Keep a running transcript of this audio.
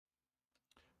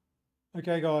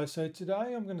Okay guys, so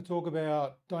today I'm going to talk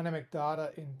about dynamic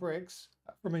data in bricks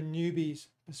from a newbie's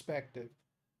perspective.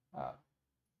 Uh,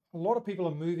 a lot of people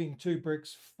are moving to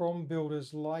bricks from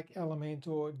builders like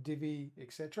Elementor, Divi,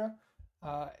 etc.,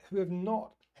 who have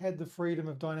not had the freedom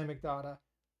of dynamic data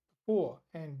before,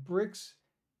 and bricks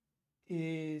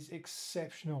is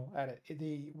exceptional at it.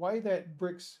 The way that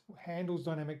bricks handles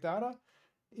dynamic data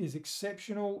is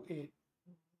exceptional. It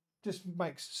just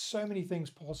makes so many things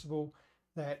possible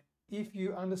that if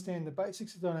you understand the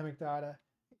basics of dynamic data,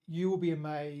 you will be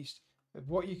amazed at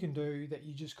what you can do that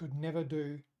you just could never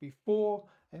do before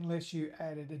unless you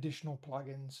added additional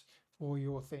plugins for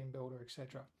your theme builder,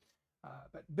 etc.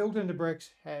 But built into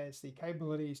bricks has the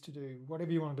capabilities to do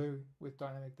whatever you want to do with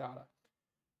dynamic data.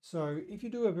 So if you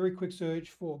do a very quick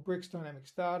search for bricks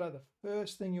dynamics data, the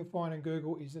first thing you'll find in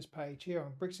Google is this page here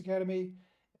on Bricks Academy.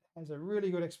 Has a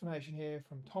really good explanation here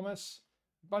from Thomas,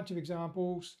 a bunch of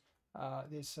examples.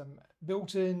 There's some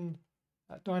built-in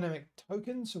dynamic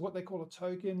tokens. So what they call a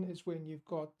token is when you've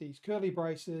got these curly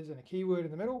braces and a keyword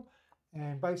in the middle.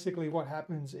 And basically what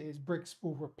happens is bricks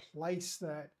will replace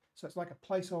that. So it's like a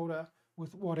placeholder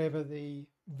with whatever the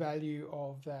value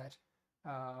of that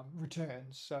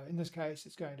returns. So in this case,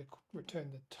 it's going to return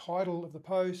the title of the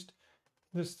post.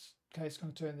 In this case, it's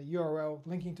going to turn the URL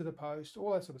linking to the post,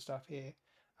 all that sort of stuff here.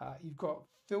 You've got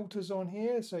filters on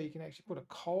here, so you can actually put a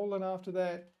colon after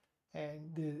that,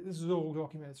 and this is all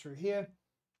documented through here.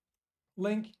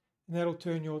 Link, and that'll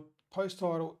turn your post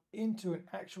title into an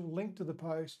actual link to the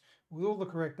post with all the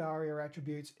correct ARIA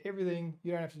attributes, everything.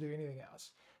 You don't have to do anything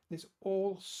else. There's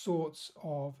all sorts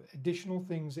of additional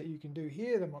things that you can do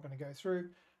here that I'm not going to go through,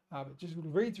 but just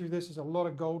read through this. There's a lot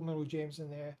of golden little gems in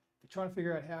there. If you're trying to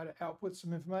figure out how to output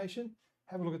some information,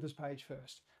 have a look at this page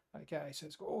first. Okay, so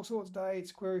it's got all sorts of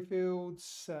dates, query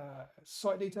fields,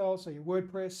 site details, so your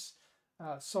WordPress,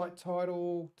 site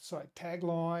title, site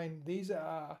tagline. These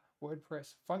are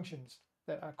WordPress functions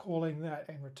that are calling that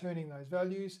and returning those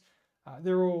values.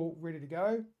 They're all ready to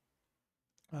go.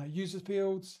 User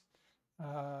fields,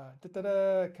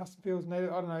 custom fields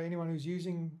native. I don't know anyone who's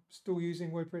still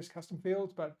using WordPress custom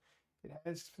fields, but it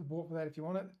has support for that if you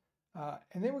want it.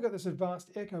 And then we've got this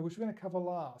advanced echo, which we're going to cover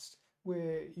last,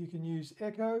 where you can use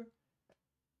echo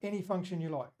any function you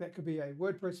like. That could be a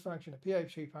WordPress function, a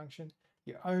PHP function,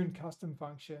 your own custom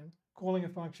function, calling a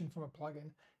function from a plugin.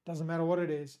 Doesn't matter what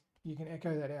it is, you can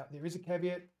echo that out. There is a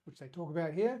caveat, which they talk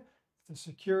about here. It's a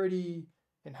security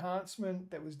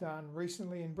enhancement that was done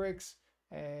recently in bricks,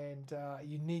 and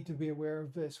you need to be aware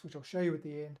of this, which I'll show you at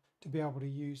the end, to be able to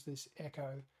use this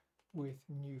echo with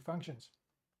new functions.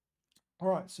 All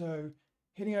right, so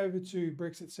heading over to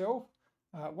bricks itself,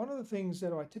 one of the things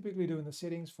that I typically do in the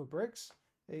settings for bricks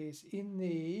is in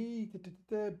the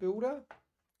builder,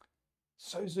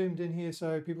 so zoomed in here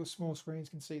so people's small screens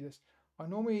can see this. I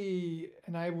normally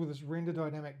enable this render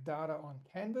dynamic data on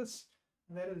canvas,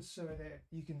 and that is so that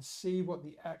you can see what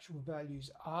the actual values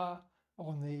are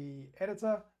on the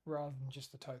editor rather than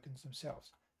just the tokens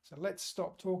themselves. So let's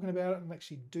stop talking about it and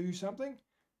actually do something.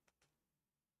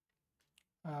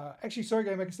 Actually, sorry,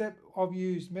 going back a step, I've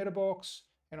used MetaBox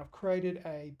and I've created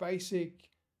a basic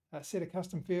set of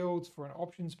custom fields for an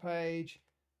options page.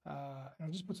 And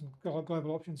I'll just put some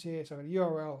global options here. So I've got a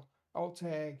URL, alt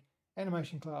tag,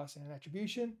 animation class, and an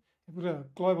attribution. If we've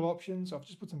got global options, I've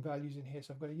just put some values in here.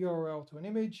 So I've got a URL to an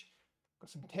image, got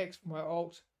some text for my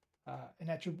alt,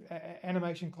 an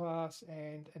animation class,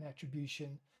 and an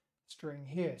attribution string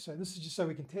here. So this is just so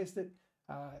we can test it.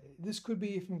 This could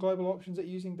be from global options that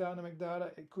you're using dynamic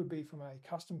data. It could be from a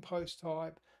custom post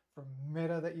type, from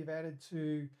meta that you've added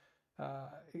to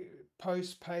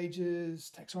posts,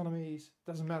 pages, taxonomies.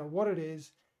 Doesn't matter what it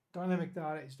is. Dynamic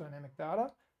data is dynamic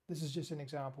data. This is just an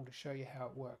example to show you how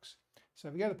it works. So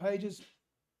if we go to pages,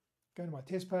 go to my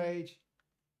test page.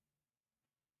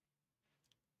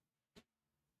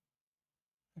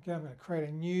 Okay, I'm going to create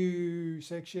a new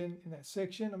section. In that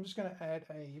section, I'm just going to add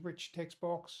a rich text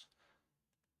box.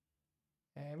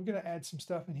 And we're going to add some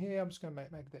stuff in here. I'm just going to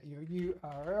make that your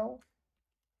URL,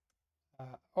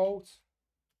 alt,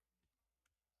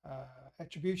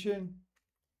 attribution,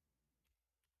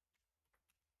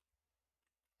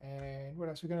 and what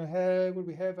else we're going to have? Would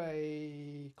we have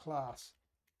a class?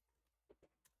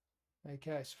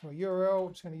 Okay, so for URL,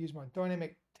 I'm just going to use my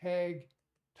dynamic tag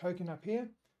token up here.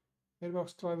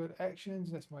 Metamask global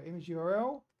actions, that's my image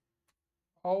URL.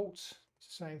 Alt,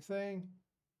 it's the same thing.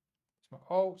 It's my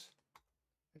alt,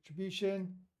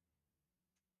 attribution,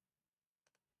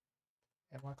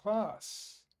 and my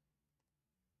class.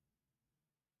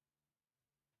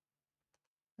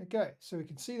 Okay, so we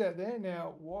can see that there.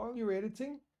 Now, while you're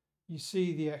editing, you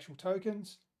see the actual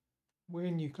tokens.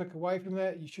 When you click away from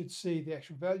that, you should see the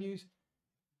actual values.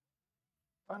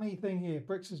 Funny thing here,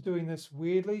 Bricks is doing this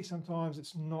weirdly. Sometimes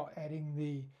it's not adding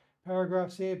the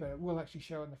paragraphs here, but it will actually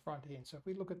show in the front end. So if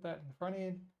we look at that in the front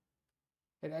end,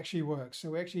 it actually works.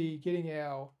 So we're actually getting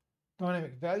our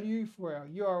dynamic value for our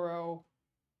URL,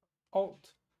 alt,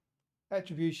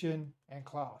 attribution, and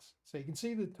class. So you can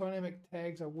see the dynamic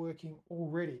tags are working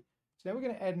already. So now we're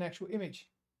going to add an actual image.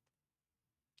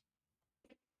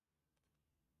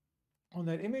 On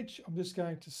that image, I'm just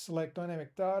going to select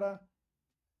dynamic data,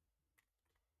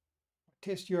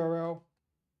 test URL.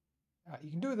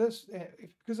 You can do this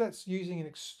because that's using an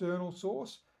external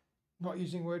source, not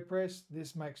using WordPress.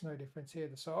 This makes no difference here,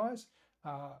 the size.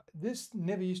 This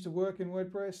never used to work in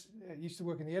WordPress. It used to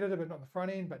work in the editor, but not in the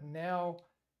front end. But now,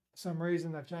 for some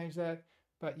reason, they've changed that.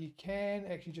 But you can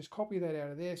actually just copy that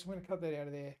out of there. So I'm going to cut that out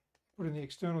of there, put in the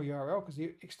external URL, because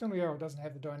the external URL doesn't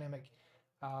have the dynamic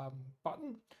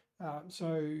button.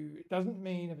 So it doesn't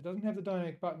mean, if it doesn't have the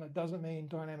dynamic button, it doesn't mean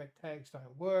dynamic tags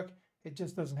don't work. It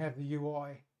just doesn't have the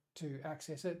UI to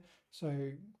access it.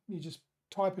 So you just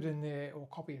type it in there or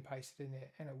copy and paste it in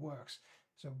there and it works.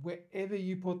 So wherever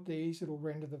you put these, it'll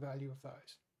render the value of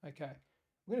those. Okay,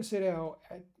 we're going to set our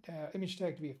image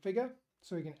tag to be a figure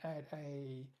so we can add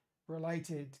a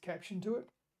related caption to it.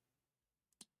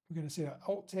 We're going to set our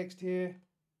alt text here,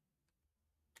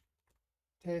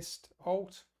 test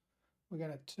alt. We're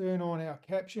going to turn on our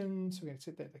captions. We're going to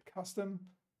set that to custom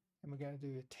and we're going to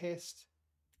do a test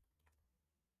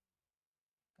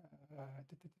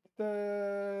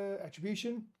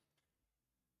attribution.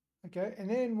 Okay, and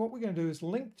then what we're going to do is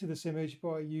link to this image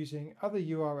by using other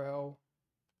URL,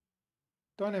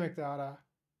 dynamic data,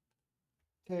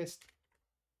 test,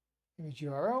 image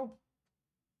URL.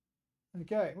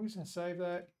 Okay, we're just going to save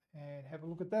that and have a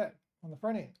look at that on the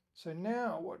front end. So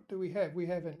now what do we have? We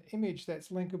have an image that's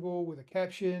linkable with a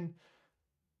caption,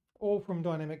 all from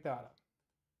dynamic data.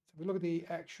 So if we look at the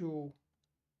actual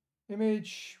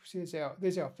image,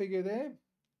 there's our figure there.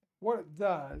 What it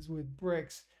does with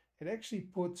Bricks, it actually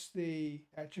puts the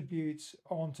attributes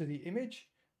onto the image,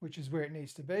 which is where it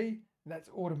needs to be. And that's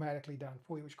automatically done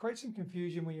for you, which creates some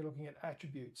confusion when you're looking at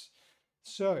attributes.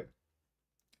 So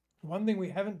one thing we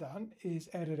haven't done is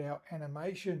added our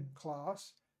animation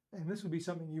class, and this would be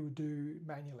something you would do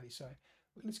manually. So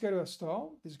let's go to our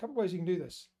style. There's a couple of ways you can do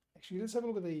this. Actually, let's have a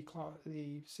look at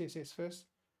the CSS first.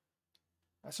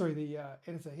 The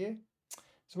editor here.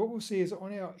 So what we'll see is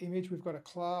on our image, we've got a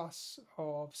class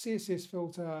of CSS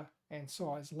filter and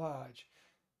size large.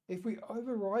 If we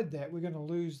override that, we're going to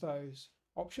lose those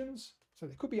options. So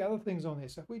there could be other things on there.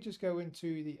 So if we just go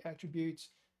into the attributes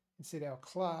and set our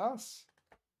class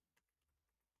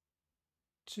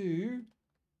to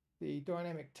the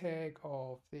dynamic tag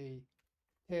of the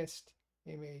test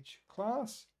image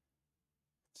class,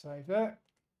 save that,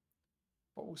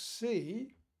 what we'll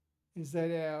see is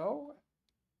that our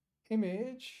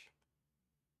image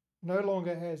no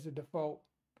longer has the default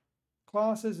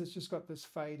classes. It's just got this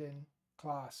fade in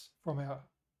class from our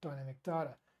dynamic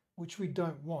data, which we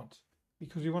don't want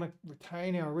because we want to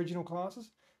retain our original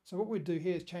classes. So what we'd do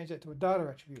here is change that to a data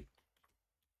attribute.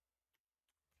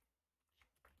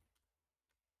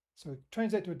 So we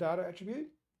change that to a data attribute,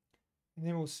 and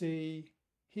then we'll see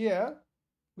here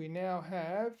we now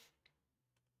have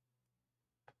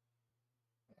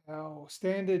our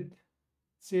standard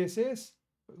CSS,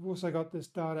 but we've also got this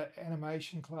data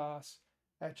animation class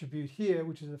attribute here,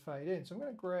 which is a fade in. So I'm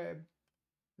going to grab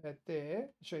that there and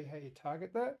show you how you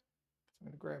target that. So I'm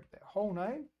going to grab that whole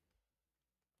name,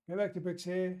 go back to Bricks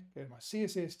here, go to my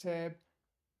CSS tab,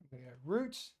 I'm going to go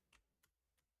roots.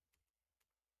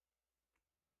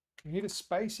 We need a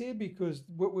space here because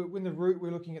when the root,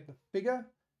 we're looking at the figure,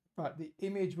 but the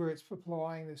image where it's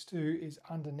applying this to is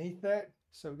underneath that.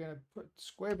 So we're going to put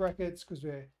square brackets because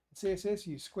we're in CSS,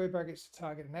 use square brackets to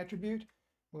target an attribute.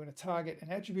 We're going to target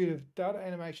an attribute of data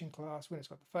animation class when it's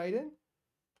got the fade in.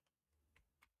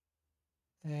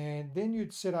 And then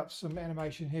you'd set up some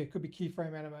animation here. It could be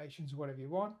keyframe animations or whatever you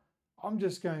want. I'm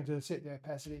just going to set the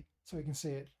opacity so we can see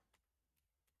it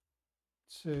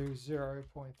to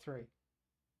 0.3.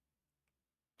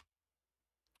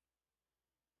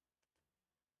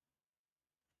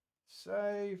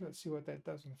 Save. Let's see what that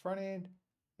does on the front end.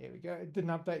 There we go. It didn't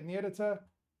update in the editor.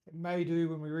 It may do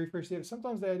when we refresh the editor.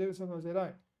 Sometimes they do, sometimes they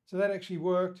don't. So that actually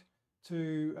worked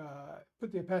to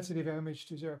put the opacity of our image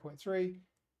to 0.3.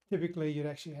 Typically, you'd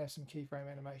actually have some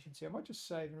keyframe animations here. I might just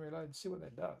save and reload and see what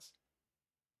that does,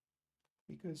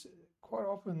 because quite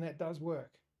often that does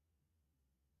work.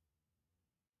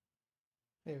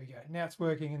 There we go. Now it's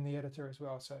working in the editor as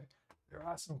well. So there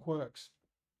are some quirks.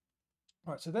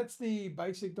 All right, so that's the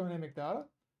basic dynamic data.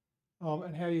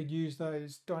 and how you'd use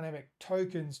those dynamic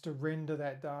tokens to render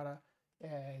that data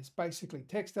as basically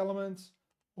text elements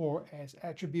or as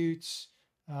attributes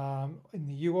in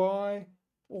the UI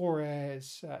or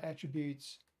as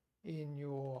attributes in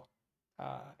your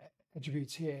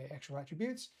attributes here, actual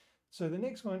attributes. So the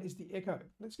next one is the echo.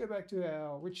 Let's go back to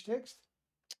our rich text,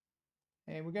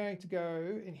 and we're going to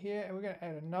go in here and we're going to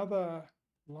add another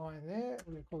line there.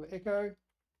 We're going to call it echo.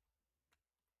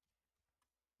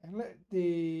 And let's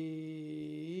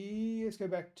go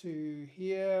back to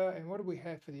here. And what do we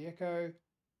have for the echo?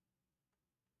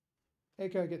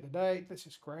 Echo, get the date. Let's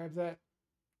just grab that.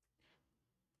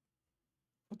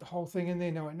 Put the whole thing in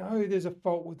there. Now I know there's a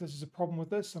fault with this, is a problem with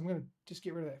this. So I'm going to just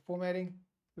get rid of that formatting.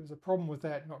 There's a problem with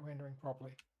that not rendering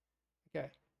properly. Okay.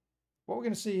 What we're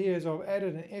going to see here is I've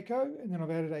added an echo, and then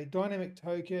I've added a dynamic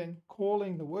token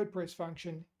calling the WordPress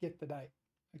function get the date.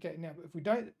 Okay, now if we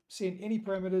don't send any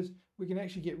parameters, we can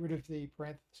actually get rid of the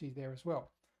parentheses there as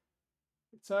well.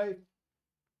 Let's save.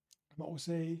 What we'll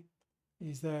see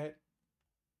is that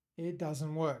it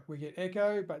doesn't work. We get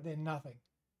echo, but then nothing.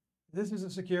 This is a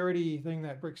security thing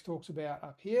that Bricks talks about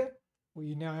up here, where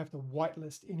you now have to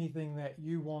whitelist anything that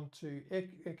you want to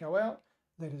echo out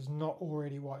that is not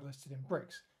already whitelisted in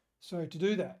Bricks. So to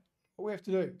do that, what we have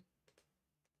to do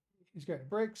is go to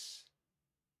Bricks,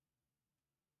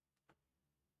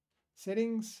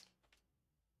 Settings,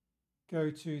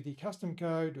 go to the custom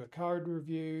code, do a code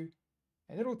review,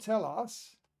 and it'll tell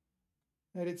us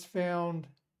that it's found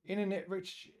internet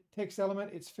rich text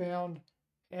element, it's found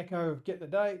echo of get the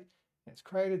date, and it's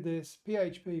created this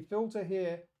PHP filter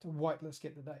here to whitelist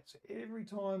get the date. So every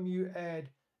time you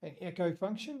add an echo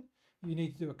function, you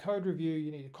need to do a code review,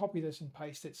 you need to copy this and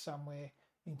paste it somewhere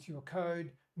into your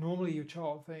code, normally your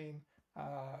child theme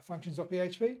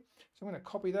functions.php. So I'm going to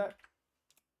copy that,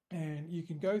 and you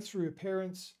can go through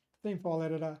Appearance, Theme File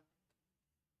Editor,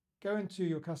 go into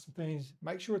your custom themes,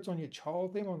 make sure it's on your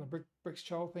child theme, on the Bricks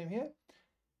child theme here,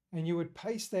 and you would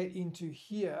paste that into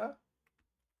here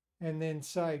and then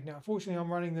save. Now, unfortunately,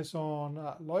 I'm running this on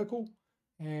local,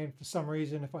 and for some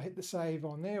reason, if I hit the save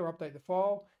on there or update the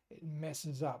file, it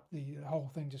messes up. The whole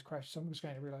thing just crashes. So I'm just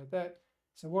going to reload that.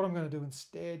 So what I'm going to do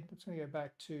instead, I'm just going to go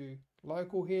back to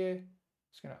local here.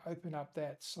 Just going to open up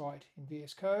that site in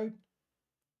VS Code.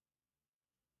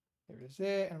 There it is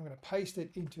there, and I'm going to paste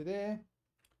it into there and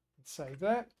save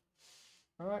that.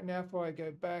 All right, now if I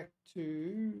go back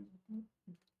to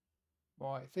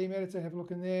my theme editor, have a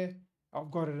look in there,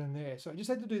 I've got it in there. So I just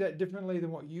had to do that differently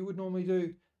than what you would normally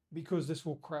do, because this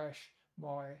will crash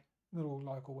my little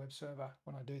local web server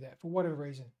when I do that for whatever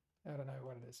reason. I don't know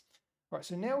what it is. All right,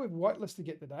 so now we've whitelisted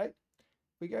get the date.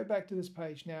 We go back to this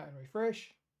page now and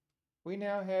refresh. We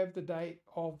now have the date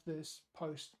of this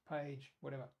post page,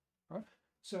 whatever. All right,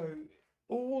 so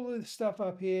all the stuff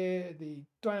up here, the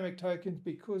dynamic tokens,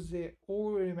 because they're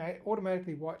already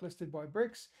automatically whitelisted by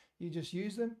Bricks, you just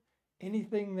use them.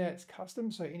 Anything that's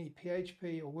custom, so any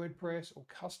PHP or WordPress or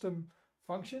custom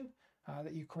function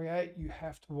that you create, you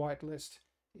have to whitelist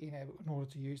in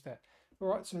order to use that. All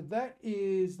right, so that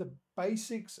is the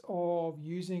basics of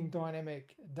using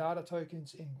dynamic data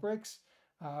tokens in Bricks.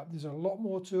 There's a lot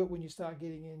more to it when you start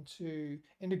getting into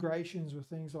integrations with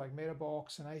things like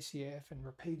Metabox and ACF and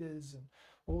repeaters and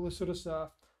all this sort of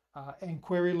stuff, and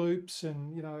query loops,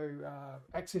 and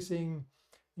accessing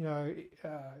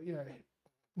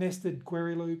nested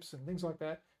query loops and things like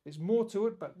that. There's more to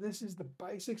it, but this is the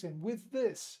basics, and with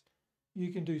this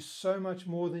you can do so much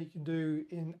more than you can do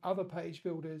in other page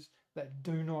builders that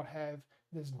do not have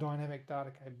this dynamic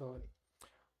data capability.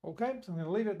 Okay, so I'm going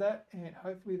to leave it at that, and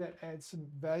hopefully that adds some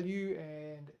value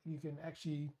and you can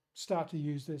actually start to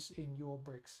use this in your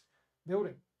Bricks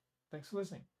building. Thanks for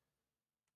listening.